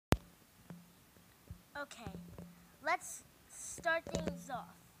Okay, let's start things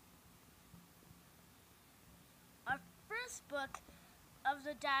off. Our first book of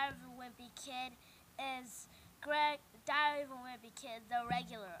the Diary of a Wimpy Kid is Diary of a Wimpy Kid, the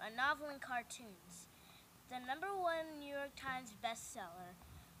Regular, a novel in cartoons. The #1 New York Times bestseller.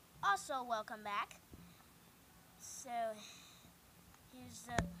 Also, welcome back. So, here's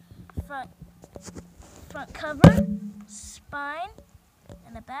the front cover, spine,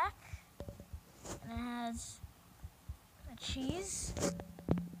 and the back. And it has a cheese.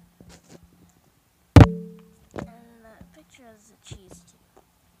 And the picture has the cheese too.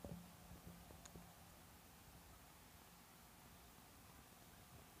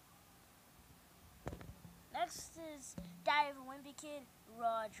 Next is Diary of a Wimpy Kid,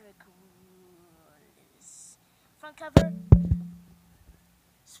 Roderick Rules. Front cover,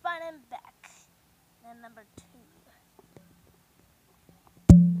 spine and back. Then #2.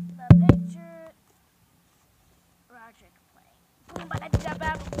 The picture, Roderick playing.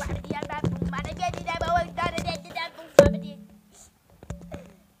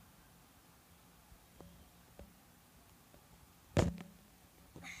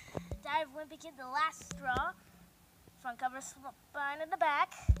 Diary of a Wimpy Kid, The Last Straw. Front cover, spine in the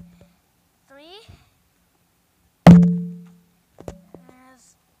back. 3.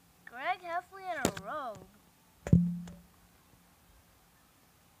 There's Greg Heffley in a robe.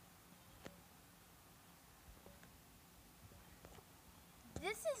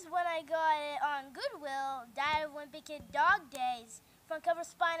 This is when I got it on Goodwill. Diary of a Wimpy Kid, Dog Days. Front cover,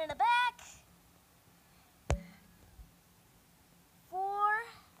 spine in the back. 4.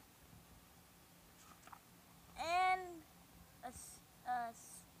 And a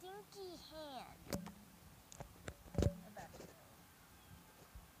stinky hand.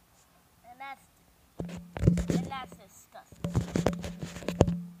 And that's disgusting.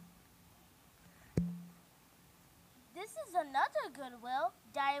 This is another Goodwill.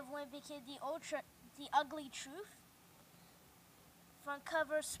 Diary of a Wimpy Kid, The Ugly Truth. Front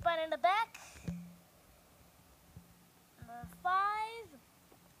cover, spine in the back. #5.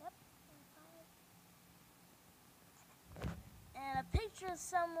 Yep, #5. And a picture of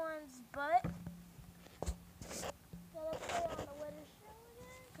someone's butt. Gotta put on the weather show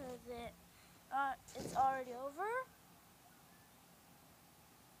again because it's already over.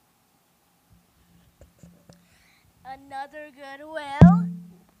 Another Goodwill,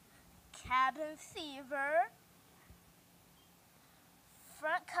 Cabin Fever.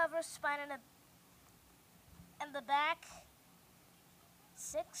 Front cover, spine in the back.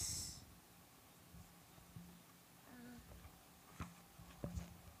 6.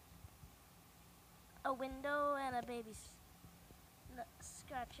 A window and a baby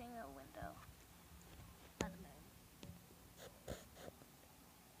scratching a window. I don't know.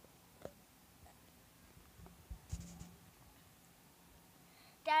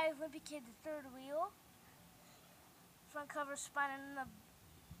 Diary of a Wimpy Kid, The Third Wheel. Front cover, spine in the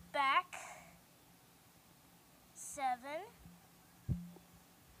back. 7.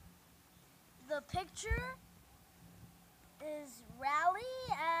 The picture is Rally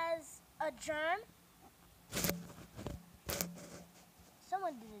as a germ.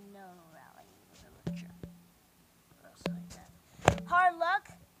 Someone didn't know Rally was a germ. Or something like that. Hard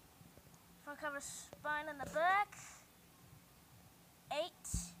Luck. Front cover, spine in the back.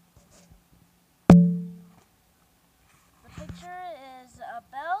 8. The picture is a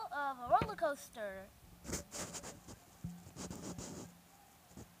bell of a roller coaster.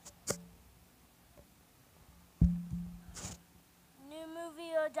 New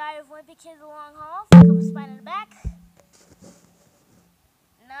movie, Diary of a Wimpy Kid, The Long Haul. Front cover, spine in the back.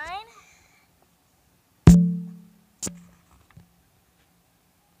 9.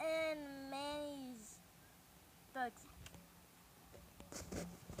 And Manny's Boutique.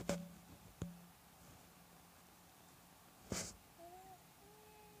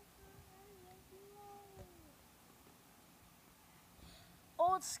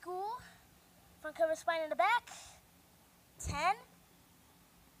 Old School. Front cover, spine in the back. 10.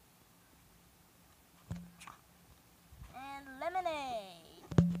 And Lemonade,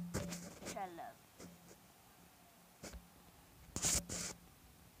 which I love.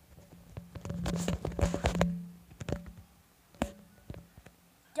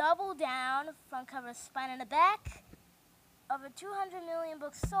 Double Down, front cover, spine in the back. Over 200 million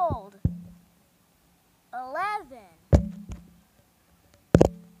books sold. 11.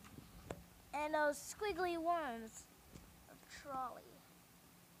 And those squiggly worms of Trolley.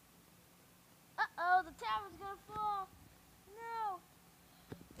 Uh-oh, the tower's gonna fall. No.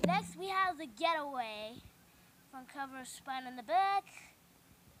 Next we have The Getaway. Front cover, spine in the back.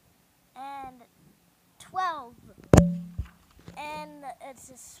 And it's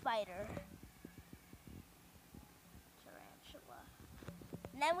a spider. Tarantula.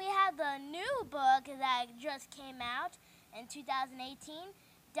 And then we have the new book that just came out in 2018,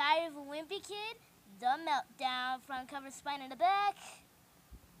 Diary of a Wimpy Kid, The Meltdown, front cover, spine in the back.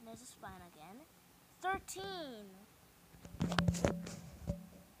 And there's a spine again. 13.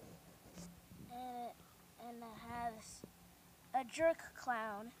 And it has a jerk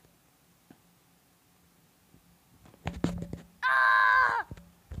clown. Ah!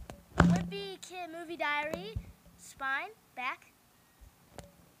 Wimpy Kid Movie Diary, spine, back.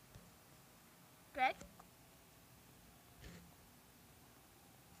 Greg?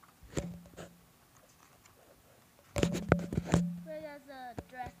 Greg as the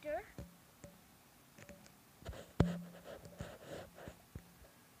director.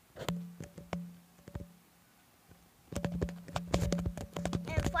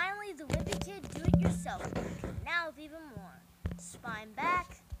 And finally, the Wimpy Kid Do-It-Yourself book. Now with even more. Spine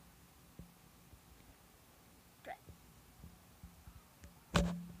back. Greg.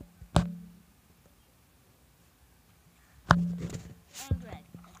 And Greg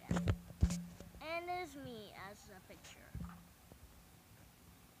again. And there's me as a picture.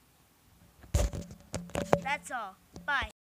 That's all. Bye.